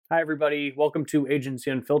Hi, everybody. Welcome to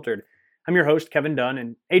Agency Unfiltered. I'm your host, Kevin Dunn,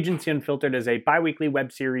 and Agency Unfiltered is a bi-weekly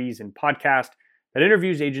web series and podcast that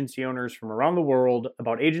interviews agency owners from around the world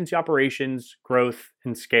about agency operations, growth,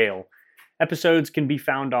 and scale. Episodes can be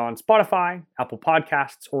found on Spotify, Apple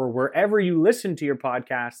Podcasts, or wherever you listen to your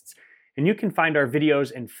podcasts, and you can find our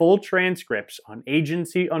videos and full transcripts on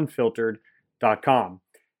agencyunfiltered.com.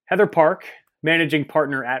 Heather Park, managing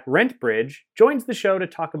partner at RentBridge, joins the show to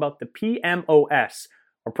talk about the PMOS,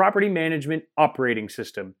 or Property Management Operating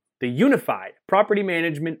System, the unified property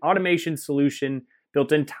management automation solution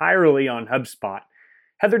built entirely on HubSpot.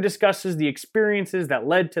 Heather discusses the experiences that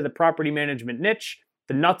led to the property management niche,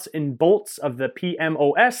 the nuts and bolts of the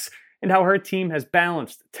PMOS, and how her team has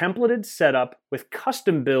balanced templated setup with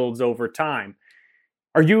custom builds over time.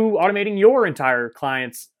 Are you automating your entire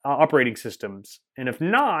client's operating systems? And if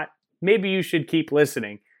not, maybe you should keep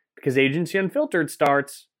listening, because Agency Unfiltered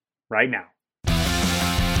starts right now.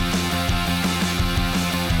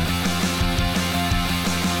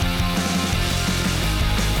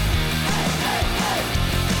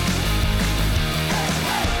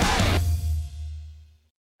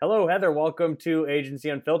 Hello, Heather. Welcome to Agency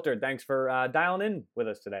Unfiltered. Thanks for dialing in with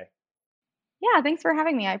us today. Yeah, thanks for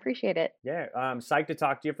having me. I appreciate it. Yeah, I'm psyched to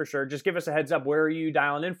talk to you for sure. Just give us a heads up. Where are you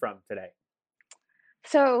dialing in from today?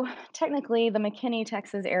 So, technically, the McKinney,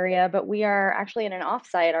 Texas area, but we are actually in an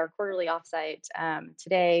offsite, our quarterly offsite,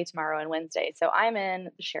 today, tomorrow, and Wednesday. So, I'm in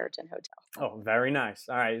the Sheraton Hotel. Oh, very nice.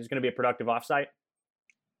 All right, it's going to be a productive offsite.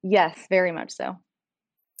 Yes, very much so.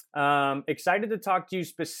 Excited to talk to you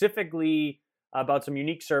specifically about some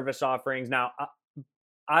unique service offerings. Now,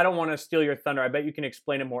 I don't want to steal your thunder. I bet you can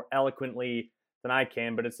explain it more eloquently than I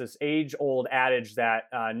can, but it's this age-old adage that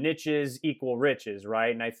niches equal riches,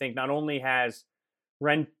 right? And I think not only has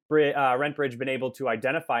RentBridge been able to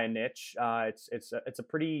identify a niche, it's a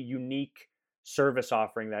pretty unique service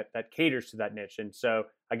offering that caters to that niche. And so,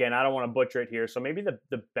 again, I don't want to butcher it here. So maybe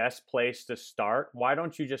the best place to start, why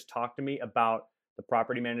don't you just talk to me about the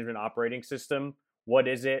property management operating system? What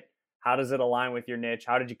is it? How does it align with your niche?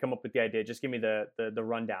 How did you come up with the idea? Just give me the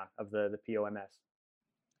rundown of the POMS.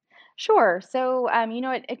 Sure. So,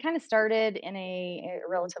 it kind of started in a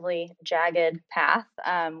relatively jagged path.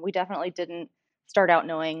 We definitely didn't start out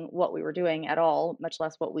knowing what we were doing at all, much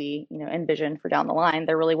less what we, envisioned for down the line.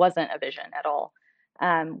 There really wasn't a vision at all.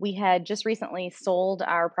 We had just recently sold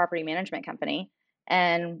our property management company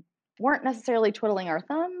and weren't necessarily twiddling our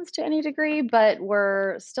thumbs to any degree, but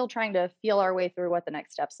were still trying to feel our way through what the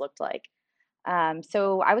next steps looked like.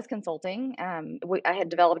 So I was consulting. I had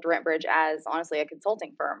developed RentBridge as honestly a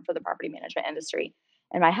consulting firm for the property management industry.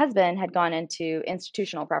 And my husband had gone into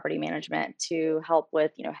institutional property management to help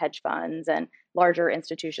with, hedge funds and larger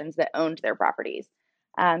institutions that owned their properties.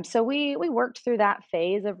 So we worked through that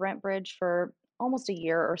phase of RentBridge for almost a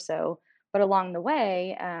year or so. But along the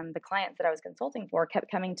way, the clients that I was consulting for kept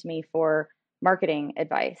coming to me for marketing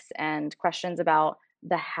advice and questions about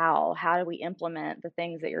the how do we implement the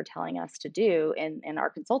things that you're telling us to do in our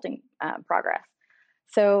consulting progress.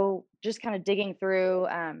 So just kind of digging through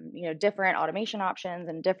different automation options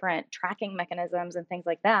and different tracking mechanisms and things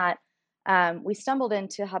like that, we stumbled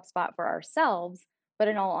into HubSpot for ourselves, but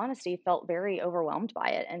in all honesty felt very overwhelmed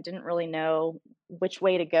by it and didn't really know which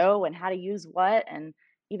way to go and how to use what and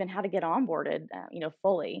even how to get onboarded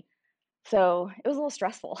fully. So it was a little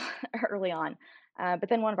stressful early on. But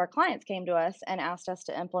then one of our clients came to us and asked us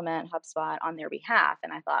to implement HubSpot on their behalf.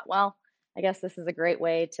 And I thought, well, I guess this is a great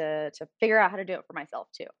way to figure out how to do it for myself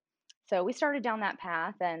too. So we started down that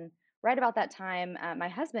path. And right about that time, my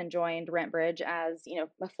husband joined RentBridge as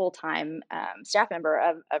a full time staff member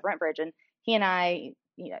of RentBridge. And he and I,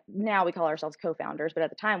 now we call ourselves co-founders, but at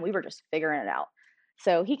the time we were just figuring it out.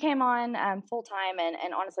 So he came on full time,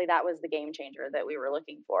 and honestly, that was the game changer that we were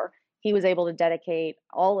looking for. He was able to dedicate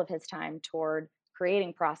all of his time toward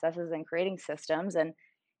creating processes and creating systems. And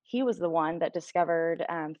he was the one that discovered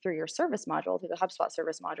through your service module, through the HubSpot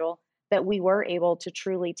service module, that we were able to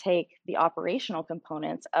truly take the operational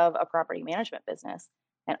components of a property management business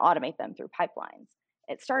and automate them through pipelines.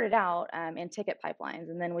 It started out in ticket pipelines,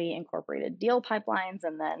 and then we incorporated deal pipelines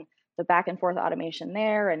and then the back and forth automation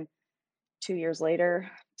there. And 2 years later,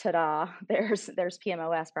 ta-da, there's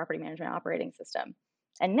PMOS, Property Management Operating System.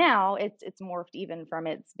 And now it's morphed even from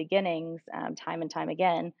its beginnings, time and time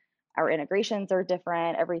again. Our integrations are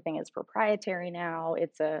different. Everything is proprietary now.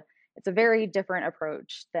 It's a very different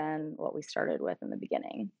approach than what we started with in the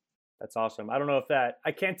beginning. That's awesome. I don't know if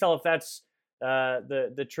I can't tell if that's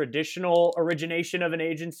the traditional origination of an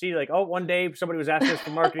agency. Like, oh, one day somebody was asking us for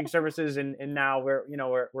marketing services, and now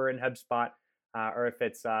we're in HubSpot, or if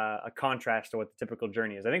it's a contrast to what the typical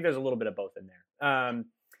journey is. I think there's a little bit of both in there.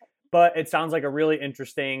 But it sounds like a really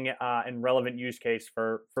interesting and relevant use case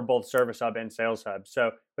for both Service Hub and Sales Hub.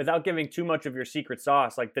 So, without giving too much of your secret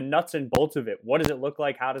sauce, like the nuts and bolts of it, what does it look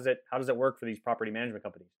like? How does it work for these property management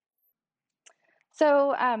companies?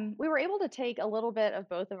 So we were able to take a little bit of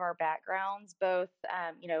both of our backgrounds, both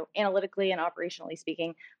analytically and operationally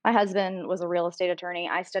speaking. My husband was a real estate attorney.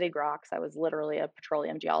 I studied rocks. I was literally a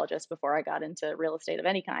petroleum geologist before I got into real estate of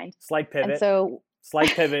any kind. Slight And pivot, so,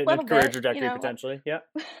 slight a pivot in a little career bit, trajectory potentially. Yeah.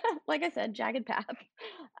 like I said, jagged path.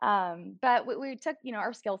 But we took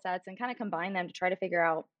our skill sets and kind of combined them to try to figure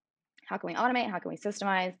out how can we automate, how can we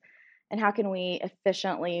systemize, and how can we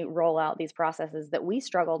efficiently roll out these processes that we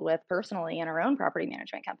struggled with personally in our own property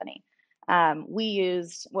management company. We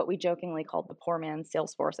used what we jokingly called the poor man's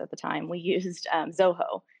Salesforce at the time. We used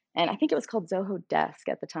Zoho, and I think it was called Zoho Desk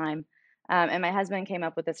at the time. And my husband came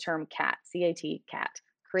up with this term CAT, CAT, CAT,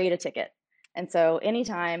 create a ticket. And so,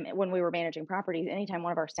 anytime when we were managing properties, anytime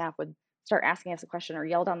one of our staff would start asking us a question or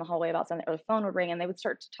yell down the hallway about something, or the phone would ring and they would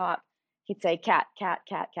start to talk, he'd say, "Cat, cat,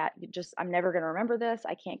 cat, cat. You just, I'm never going to remember this.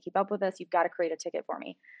 I can't keep up with this. You've got to create a ticket for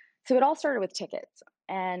me." So it all started with tickets,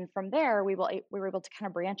 and from there, we were able to kind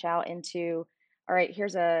of branch out into, all right,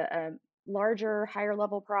 here's a larger, higher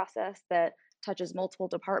level process that touches multiple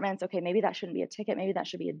departments. Okay, maybe that shouldn't be a ticket. Maybe that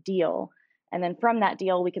should be a deal. And then from that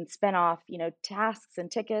deal, we can spin off, tasks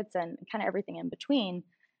and tickets and kind of everything in between.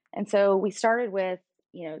 And so we started with,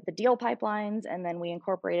 the deal pipelines, and then we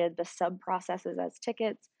incorporated the sub processes as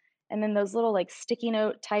tickets, and then those little like sticky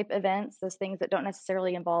note type events, those things that don't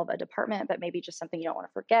necessarily involve a department, but maybe just something you don't want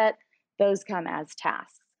to forget, those come as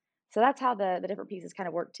tasks. So that's how the different pieces kind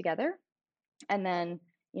of work together. And then,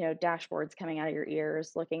 dashboards coming out of your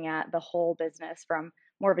ears, looking at the whole business from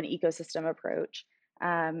more of an ecosystem approach.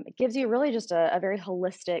 It gives you really just a very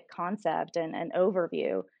holistic concept and an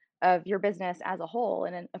overview of your business as a whole.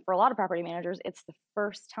 And for a lot of property managers, it's the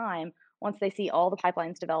first time, once they see all the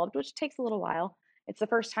pipelines developed, which takes a little while, it's the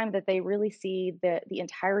first time that they really see the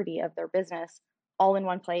entirety of their business all in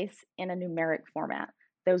one place in a numeric format.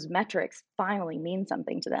 Those metrics finally mean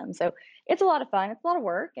something to them. So it's a lot of fun. It's a lot of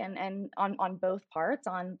work, and on both parts,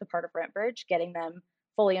 on the part of RentBridge, getting them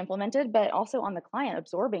fully implemented, but also on the client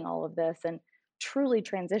absorbing all of this and truly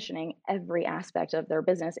transitioning every aspect of their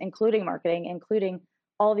business, including marketing, including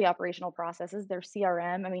all the operational processes, their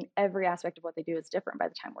CRM. I mean, every aspect of what they do is different by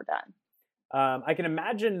the time we're done. I can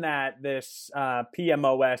imagine that this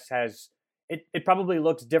PMOS it probably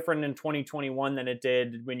looks different in 2021 than it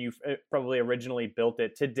did when you probably originally built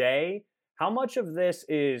it. Today, how much of this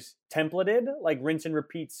is templated, like rinse and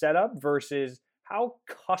repeat setup, versus how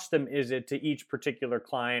custom is it to each particular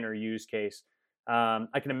client or use case?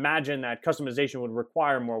 I can imagine that customization would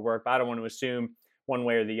require more work, but I don't want to assume one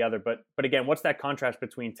way or the other. But again, what's that contrast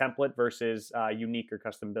between template versus unique or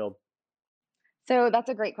custom build? So that's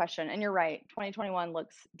a great question. And you're right. 2021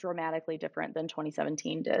 looks dramatically different than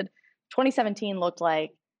 2017 did. 2017 looked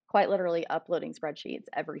like quite literally uploading spreadsheets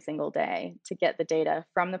every single day to get the data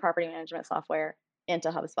from the property management software into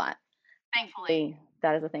HubSpot. Thankfully,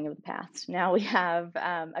 that is a thing of the past. Now we have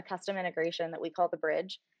a custom integration that we call the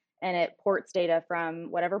bridge, and it ports data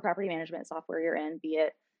from whatever property management software you're in, be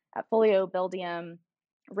it Folio, Buildium,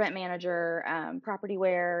 Rent Manager,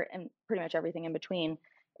 Propertyware, and pretty much everything in between.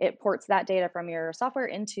 It ports that data from your software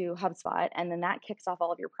into HubSpot, and then that kicks off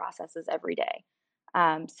all of your processes every day.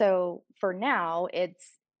 So for now,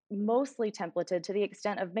 it's mostly templated to the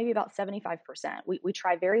extent of maybe about 75%. We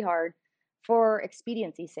try very hard for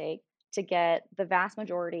expediency's sake to get the vast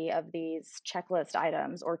majority of these checklist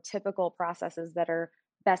items or typical processes that are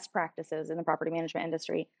best practices in the property management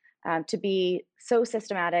industry to be so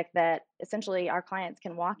systematic that essentially our clients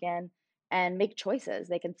can walk in and make choices.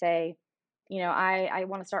 They can say, I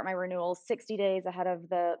want to start my renewal 60 days ahead of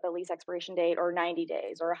the lease expiration date, or 90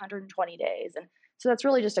 days, or 120 days. And so that's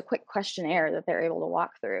really just a quick questionnaire that they're able to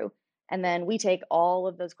walk through. And then we take all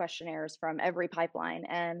of those questionnaires from every pipeline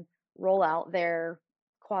and roll out their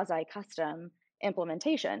quasi custom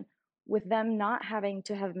implementation with them not having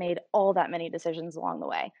to have made all that many decisions along the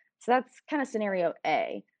way. So that's kind of scenario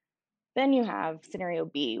A. Then you have scenario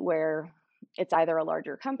B, where it's either a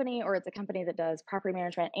larger company or it's a company that does property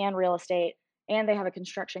management and real estate, and they have a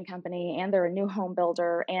construction company and they're a new home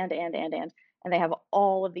builder and they have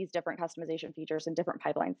all of these different customization features and different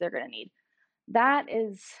pipelines they're going to need. That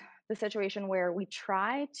is the situation where we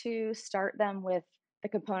try to start them with the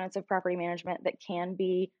components of property management that can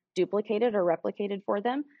be duplicated or replicated for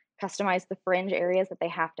them, customize the fringe areas that they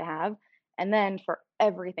have to have, and then for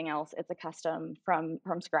everything else, it's a custom from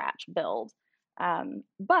scratch build.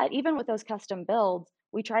 But even with those custom builds,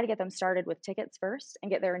 we try to get them started with tickets first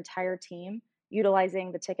and get their entire team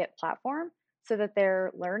utilizing the ticket platform so that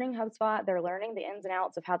they're learning HubSpot, they're learning the ins and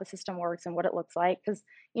outs of how the system works and what it looks like. Because,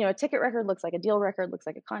 a ticket record looks like a deal record, looks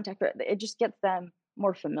like a contact record. It just gets them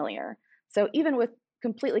more familiar. So even with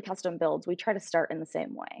completely custom builds, we try to start in the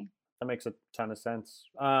same way. That makes a ton of sense.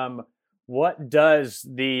 What does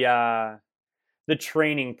the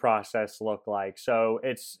training process look like? So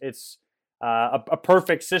it's a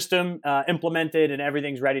perfect system implemented and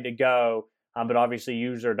everything's ready to go. But obviously,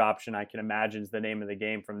 user adoption, I can imagine, is the name of the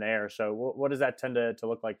game from there. So, what does that tend to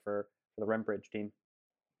look like for the RentBridge team?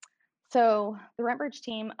 So the RentBridge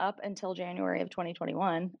team up until January of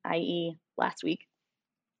 2021, i.e., last week,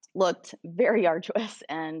 looked very arduous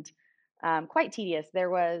and quite tedious. There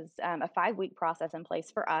was a 5 week process in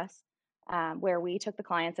place for us where we took the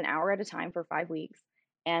clients an hour at a time for 5 weeks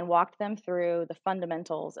and walked them through the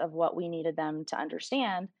fundamentals of what we needed them to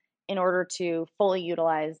understand in order to fully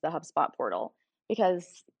utilize the HubSpot portal.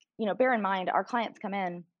 Because, bear in mind, our clients come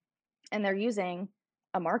in and they're using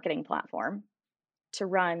a marketing platform to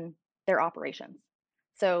run their operations.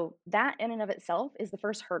 So that in and of itself is the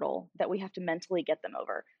first hurdle that we have to mentally get them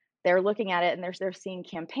over. They're looking at it and they're seeing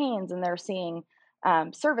campaigns and they're seeing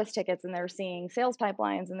service tickets and they're seeing sales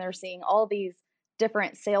pipelines and they're seeing all these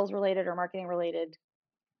different sales related or marketing related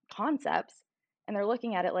concepts. And they're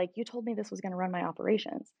looking at it like, you told me this was going to run my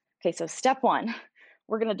operations. Okay, so step one,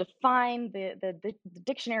 we're going to define the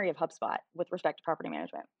dictionary of HubSpot with respect to property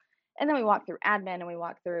management. And then we walk through admin and we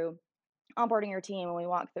walk through onboarding your team and we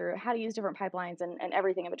walk through how to use different pipelines and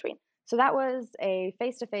everything in between. So that was a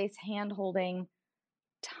face-to-face hand holding,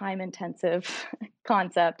 time intensive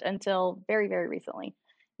concept until very, very recently.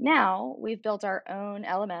 Now we've built our own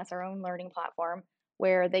LMS, our own learning platform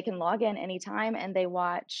where they can log in anytime and they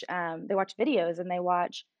watch videos and they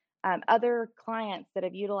watch other clients that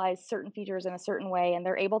have utilized certain features in a certain way, and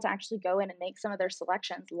they're able to actually go in and make some of their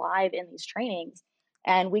selections live in these trainings,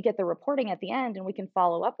 and we get the reporting at the end and we can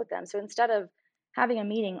follow up with them. So instead of having a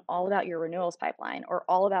meeting all about your renewals pipeline or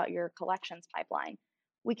all about your collections pipeline,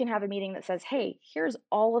 we can have a meeting that says, hey, here's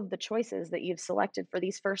all of the choices that you've selected for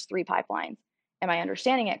these first 3 pipelines. Am I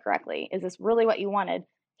understanding it correctly? Is this really what you wanted?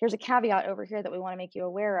 Here's a caveat over here that we want to make you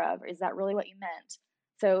aware of. Is that really what you meant?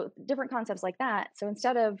 So different concepts like that. So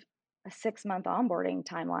instead of a 6 month onboarding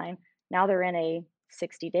timeline, now they're in a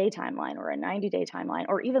 60-day timeline or a 90-day timeline,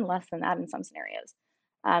 or even less than that in some scenarios.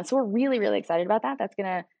 So we're really, really excited about that. That's going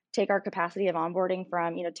to take our capacity of onboarding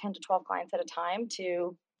from 10 to 12 clients at a time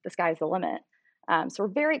to the sky's the limit. So we're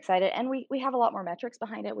very excited, and we have a lot more metrics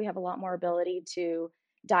behind it. We have a lot more ability to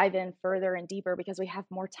dive in further and deeper because we have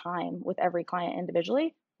more time with every client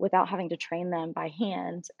individually without having to train them by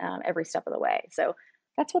hand every step of the way. So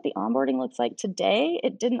that's what the onboarding looks like today.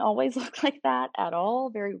 It didn't always look like that at all.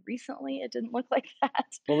 Very recently, it didn't look like that.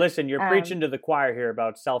 Well, listen, you're Um, preaching to the choir here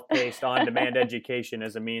about self-paced, on-demand education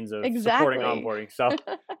as a means of supporting exactly. onboarding. So,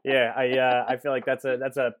 yeah, I feel like that's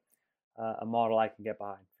a model I can get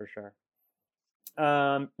behind for sure.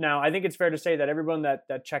 Now, I think it's fair to say that everyone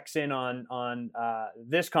that checks in on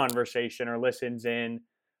this conversation or listens in,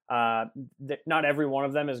 uh, not every one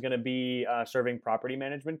of them is going to be serving property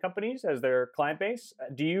management companies as their client base.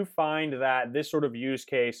 Do you find that this sort of use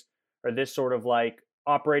case or this sort of like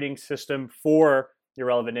operating system for your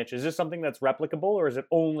relevant niche, is this something that's replicable, or is it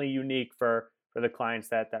only unique for the clients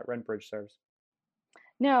that RentBridge serves?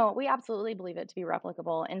 No, we absolutely believe it to be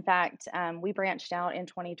replicable. In fact, we branched out in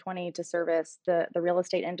 2020 to service the real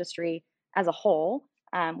estate industry as a whole.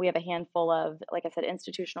 We have a handful of, like I said,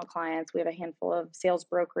 institutional clients. We have a handful of sales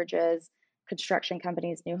brokerages, construction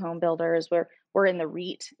companies, new home builders. We're in the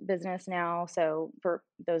REIT business now. So for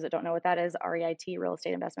those that don't know what that is, REIT, Real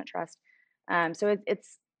Estate Investment Trust. So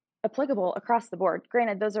it's applicable across the board.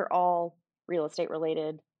 Granted, those are all real estate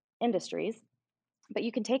related industries, but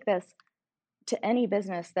you can take this to any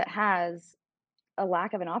business that has a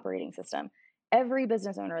lack of an operating system. Every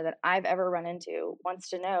business owner that I've ever run into wants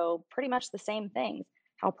to know pretty much the same things.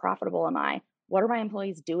 How profitable am I? What are my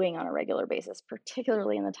employees doing on a regular basis,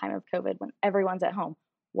 particularly in the time of COVID when everyone's at home?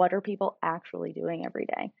 What are people actually doing every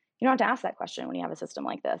day? You don't have to ask that question when you have a system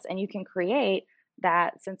like this. And you can create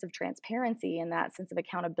that sense of transparency and that sense of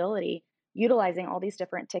accountability utilizing all these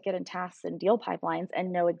different ticket and tasks and deal pipelines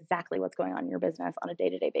and know exactly what's going on in your business on a day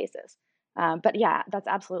to day basis. But yeah, that's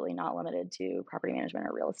absolutely not limited to property management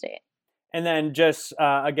or real estate. And then just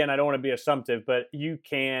again, I don't want to be assumptive, but you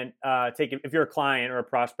can take if you're a client or a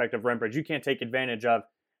prospect of RentBridge, you can't take advantage of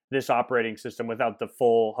this operating system without the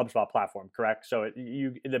full HubSpot platform, correct? So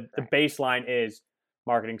the Correct. baseline is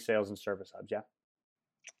marketing, sales, and service hubs. Yeah.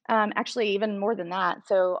 Actually, even more than that.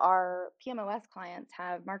 So our PMOS clients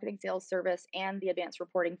have marketing, sales, service, and the advanced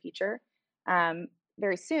reporting feature. Um,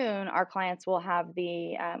 very soon, our clients will have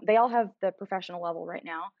they all have the professional level right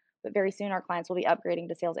now, but very soon our clients will be upgrading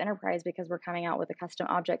to Sales Enterprise because we're coming out with a custom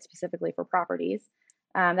object specifically for properties.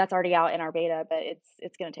 That's already out in our beta, but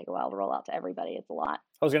it's going to take a while to roll out to everybody. It's a lot.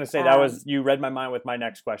 I was going to say that Um, was you read my mind with my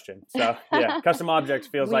next question. So yeah, custom objects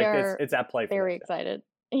feels we like are it's at play for very this. Yeah. excited.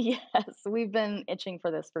 Yes, we've been itching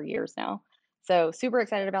for this for years now. So super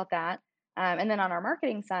excited about that. And then on our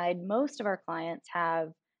marketing side, most of our clients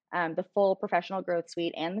have the full professional growth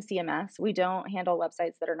suite and the CMS. We don't handle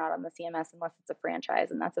websites that are not on the CMS unless it's a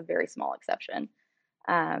franchise, and that's a very small exception.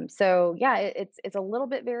 So yeah, it's a little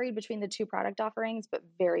bit varied between the two product offerings, but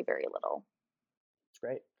very, very little. It's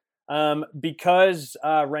great. Because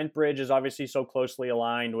RentBridge is obviously so closely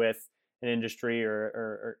aligned with an industry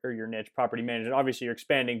or your niche, property management. Obviously, you're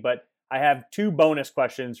expanding, but I have two bonus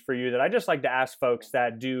questions for you that I just like to ask folks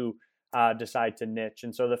that do decide to niche.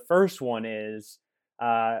 And so the first one is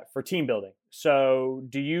for team building. So,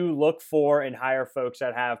 do you look for and hire folks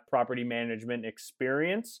that have property management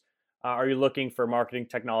experience? Are you looking for marketing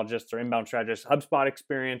technologists or inbound strategists, HubSpot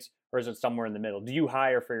experience, or is it somewhere in the middle? Do you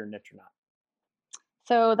hire for your niche or not?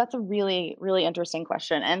 So that's a really, really interesting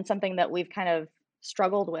question and something that we've kind of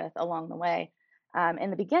struggled with along the way. In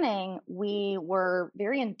the beginning, we were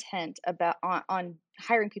very intent on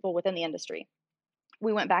hiring people within the industry.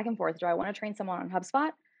 We went back and forth. Do I want to train someone on HubSpot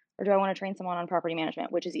or do I want to train someone on property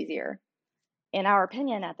management, which is easier? In our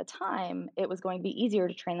opinion at the time, it was going to be easier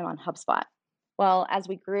to train them on HubSpot. Well, as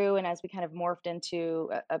we grew and as we kind of morphed into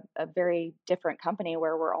a very different company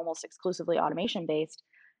where we're almost exclusively automation based,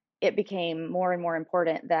 it became more and more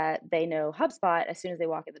important that they know HubSpot as soon as they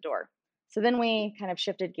walk in the door. So then we kind of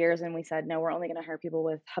shifted gears and we said, no, we're only going to hire people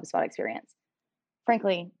with HubSpot experience.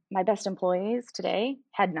 Frankly, my best employees today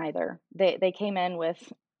had neither. They came in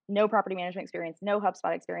with no property management experience, no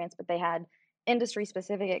HubSpot experience, but they had industry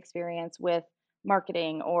specific experience with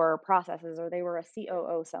marketing or processes, or they were a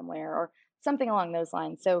COO somewhere or something along those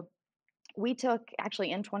lines. So we took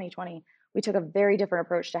actually in 2020, we took a very different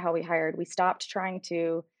approach to how we hired. We stopped trying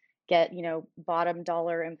to get, bottom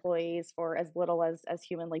dollar employees for as little as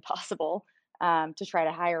humanly possible, to try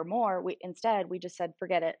to hire more. We just said,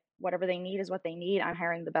 forget it. Whatever they need is what they need. I'm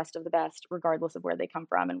hiring the best of the best, regardless of where they come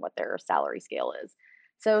from and what their salary scale is.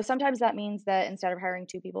 So sometimes that means that instead of hiring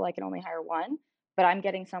two people, I can only hire one, but I'm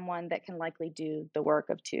getting someone that can likely do the work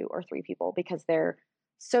of two or three people because they're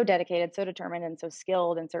so dedicated, so determined, and so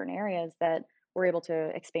skilled in certain areas that we're able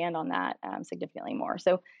to expand on that significantly more.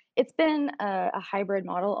 So it's been a hybrid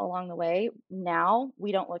model along the way. Now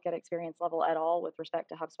we don't look at experience level at all with respect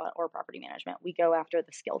to HubSpot or property management. We go after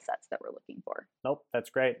the skill sets that we're looking for. Nope,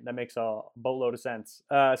 that's great. That makes a boatload of sense.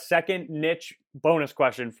 Second niche bonus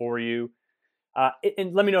question for you.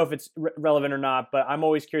 And let me know if it's relevant or not, but I'm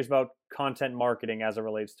always curious about content marketing as it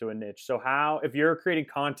relates to a niche. So, if you're creating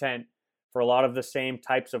content for a lot of the same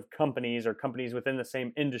types of companies or companies within the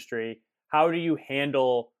same industry, how do you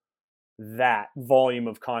handle that volume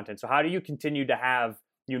of content? So, how do you continue to have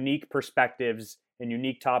unique perspectives and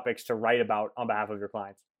unique topics to write about on behalf of your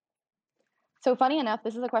clients? So, funny enough,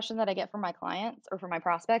 this is a question that I get from my clients or from my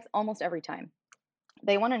prospects almost every time.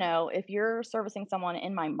 They want to know if you're servicing someone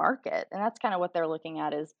in my market, and that's kind of what they're looking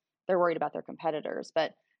at is they're worried about their competitors,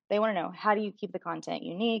 but they want to know, how do you keep the content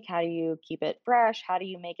unique? How do you keep it fresh? How do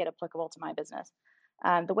you make it applicable to my business?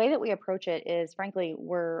 The way that we approach it is, frankly,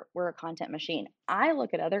 we're a content machine. I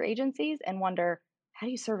look at other agencies and wonder, how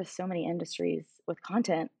do you service so many industries with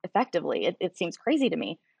content effectively? It seems crazy to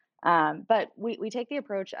me. But we take the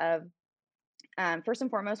approach of, first and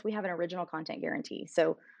foremost, we have an original content guarantee.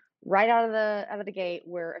 So right out of the gate,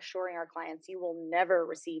 we're assuring our clients you will never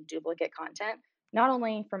receive duplicate content, not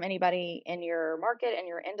only from anybody in your market and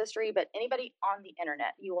your industry, but anybody on the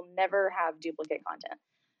internet. You will never have duplicate content.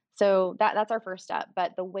 So that's our first step.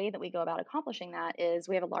 But the way that we go about accomplishing that is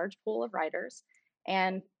we have a large pool of writers.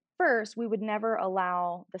 And first, we would never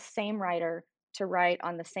allow the same writer to write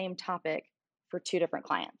on the same topic for two different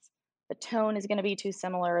clients. The tone is going to be too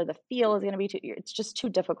similar. The feel is going to be it's just too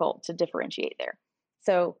difficult to differentiate there.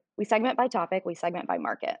 So we segment by topic, we segment by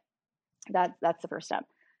market. That's the first step.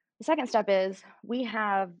 The second step is we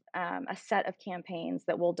have a set of campaigns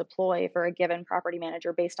that we'll deploy for a given property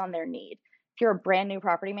manager based on their need. If you're a brand new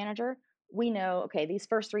property manager, we know, okay, these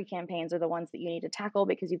first three campaigns are the ones that you need to tackle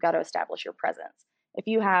because you've got to establish your presence. If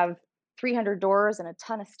you have 300 doors and a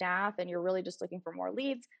ton of staff and you're really just looking for more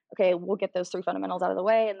leads, okay, we'll get those three fundamentals out of the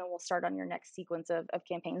way and then we'll start on your next sequence of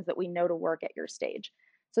campaigns that we know to work at your stage.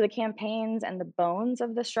 So the campaigns and the bones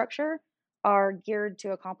of the structure are geared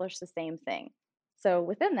to accomplish the same thing. So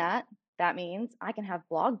within that, that means I can have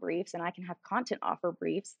blog briefs and I can have content offer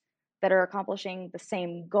briefs that are accomplishing the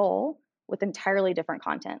same goal with entirely different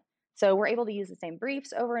content. So we're able to use the same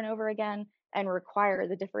briefs over and over again and require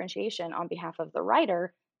the differentiation on behalf of the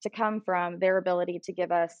writer to come from their ability to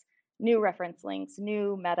give us new reference links,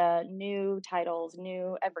 new meta, new titles,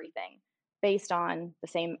 new everything based on the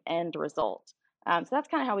same end result. So that's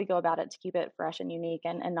kind of how we go about it to keep it fresh and unique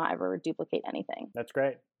and not ever duplicate anything. That's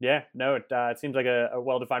great. Yeah, no, it seems like a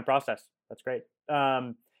well-defined process. That's great.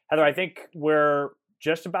 Heather, I think we're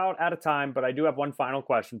just about out of time, but I do have one final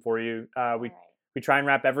question for you. All We right. we try and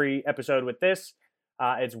wrap every episode with this.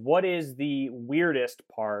 It's what is the weirdest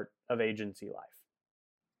part of agency life?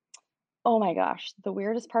 Oh my gosh. The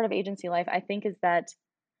weirdest part of agency life, I think, is that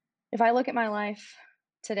if I look at my life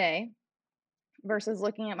today versus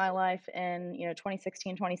looking at my life in,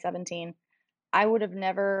 2016, 2017, I would have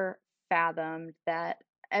never fathomed that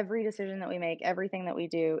every decision that we make, everything that we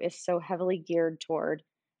do is so heavily geared toward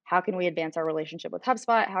how can we advance our relationship with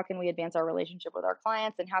HubSpot? How can we advance our relationship with our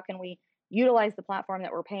clients? And how can we utilize the platform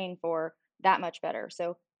that we're paying for that much better?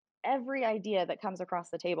 So every idea that comes across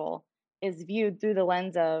the table is viewed through the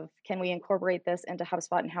lens of can we incorporate this into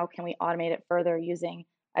HubSpot and how can we automate it further using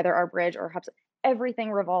either our bridge or HubSpot?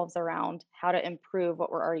 Everything revolves around how to improve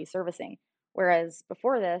what we're already servicing. Whereas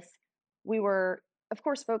before this, we were of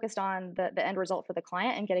course focused on the end result for the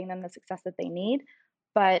client and getting them the success that they need,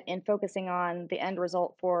 but in focusing on the end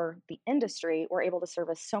result for the industry, we're able to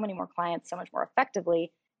service so many more clients so much more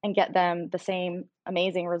effectively and get them the same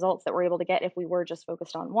amazing results that we're able to get if we were just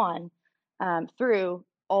focused on one, through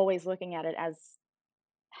always looking at it as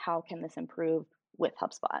how can this improve with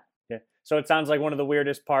HubSpot. Yeah. So it sounds like one of the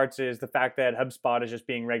weirdest parts is the fact that HubSpot is just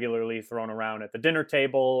being regularly thrown around at the dinner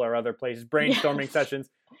table or other places, brainstorming Yes, sessions,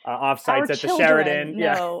 off our sites at the Sheraton. children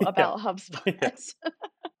Yeah. know Yeah. about HubSpot. Yeah.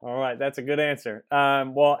 All right. That's a good answer.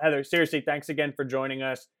 Well, Heather, seriously, thanks again for joining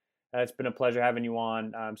us. It's been a pleasure having you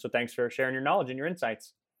on. So thanks for sharing your knowledge and your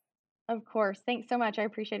insights. Of course. Thanks so much. I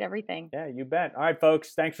appreciate everything. Yeah, you bet. All right,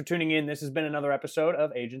 folks. Thanks for tuning in. This has been another episode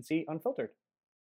of Agency Unfiltered.